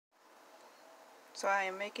So I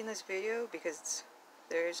am making this video because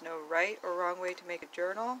there is no right or wrong way to make a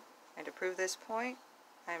journal, and to prove this point,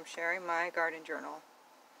 I am sharing my garden journal.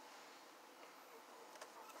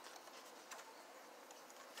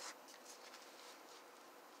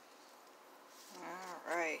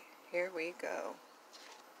 Alright, here we go.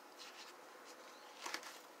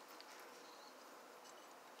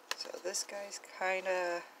 So this guy's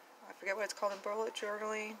kinda, I forget what it's called in bullet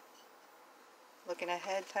journaling. Looking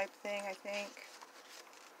ahead type thing, I think.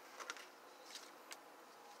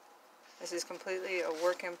 This is completely a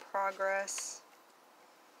work in progress.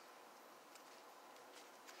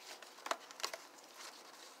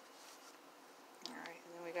 Alright,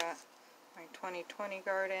 and then we got my 2020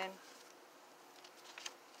 garden.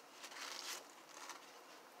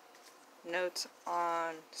 Notes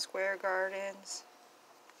on square gardens.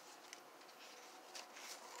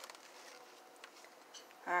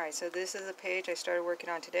 Alright, so this is the page I started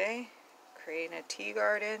working on today. Creating a tea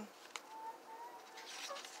garden.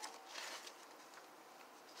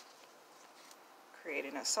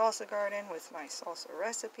 Creating a salsa garden with my salsa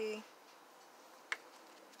recipe.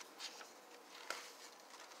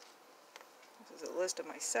 This is a list of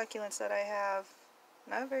my succulents that I have.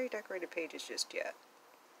 Not very decorated pages just yet.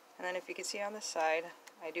 And then if you can see on the side,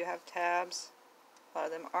 I do have tabs. A lot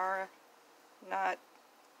of them are not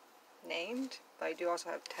named, but I do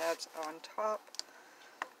also have tabs on top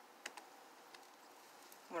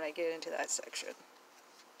when I get into that section.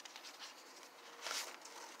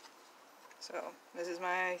 So this is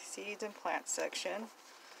my seeds and plants section,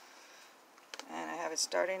 and I have it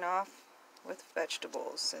starting off with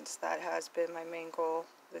vegetables, since that has been my main goal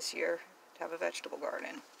this year, to have a vegetable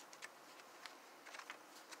garden.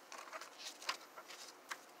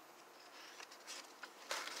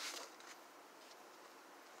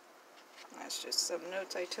 That's just some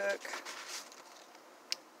notes I took.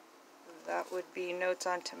 That would be notes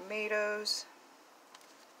on tomatoes.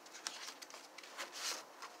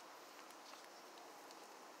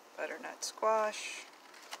 Butternut squash.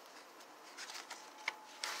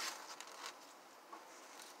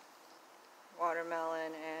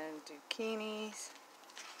 Watermelon and zucchinis.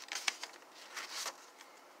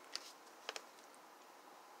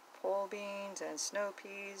 Pole beans and snow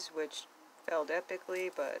peas, which failed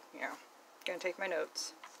epically, but yeah, gonna take my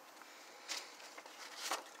notes.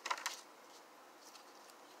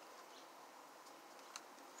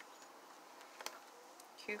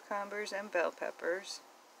 Cucumbers and bell peppers.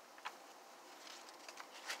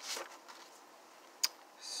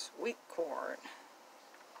 Sweet corn.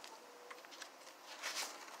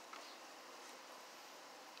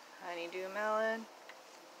 Honeydew melon.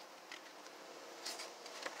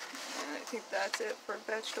 And I think that's it for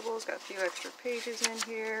vegetables. Got a few extra pages in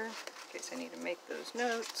here in case I need to make those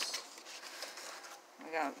notes.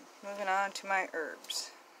 Moving on to my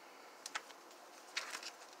herbs.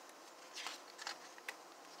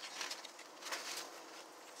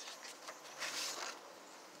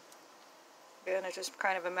 Again, it's just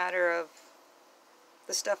kind of a matter of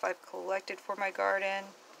the stuff I've collected for my garden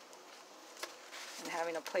and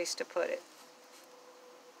having a place to put it.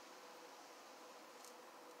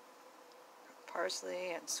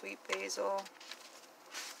 Parsley and sweet basil.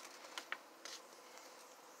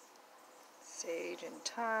 Sage and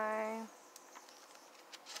thyme.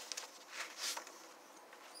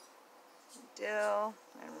 Dill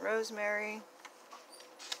and rosemary.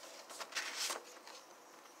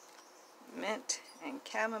 Mint and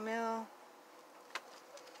chamomile.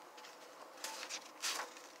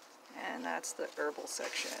 And that's the herbal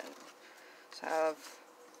section. So I have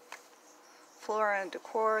flora and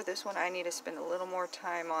decor. This one I need to spend a little more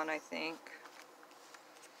time on, I think.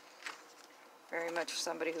 Very much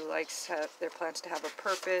somebody who likes their plants to have a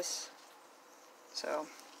purpose. So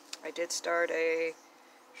I did start a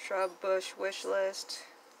shrub bush wish list.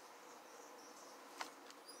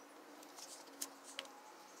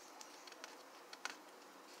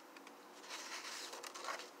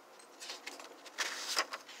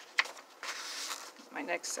 My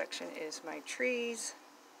next section is my trees.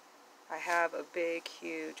 I have a big,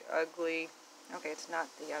 huge, ugly, okay, it's not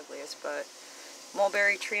the ugliest, but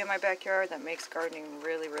mulberry tree in my backyard that makes gardening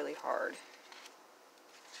really, really hard.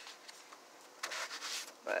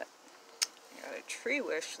 But I got a tree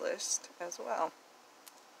wish list as well.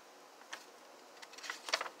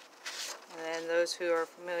 And then those who are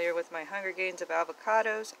familiar with my Hunger Games of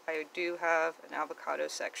avocados, I do have an avocado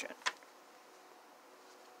section.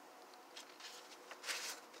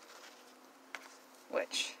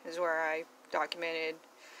 Which is where I documented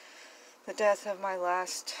the death of my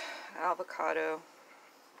last avocado.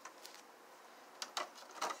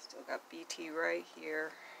 Still got BT right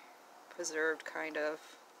here. preserved, kind of.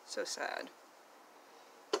 So sad.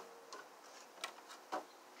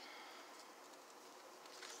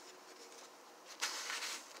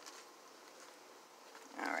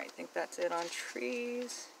 Alright, I think that's it on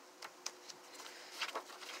trees.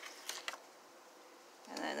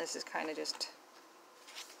 And then this is kind of just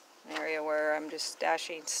an area where I'm just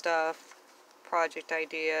stashing stuff, project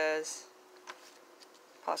ideas,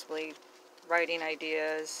 possibly writing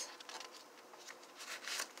ideas.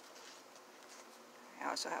 I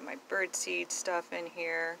also have my birdseed stuff in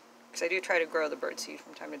here, because I do try to grow the birdseed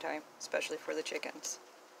from time to time, especially for the chickens.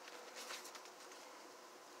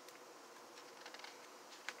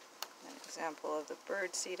 An example of the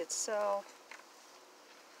birdseed itself.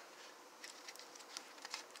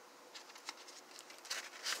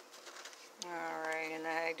 Alright, and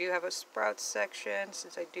then I do have a sprouts section,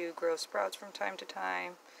 since I do grow sprouts from time to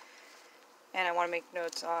time. And I want to make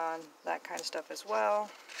notes on that kind of stuff as well.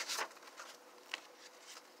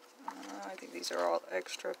 I think these are all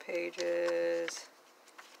extra pages.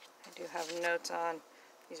 I do have notes on,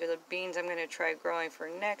 these are the beans I'm going to try growing for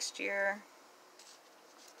next year.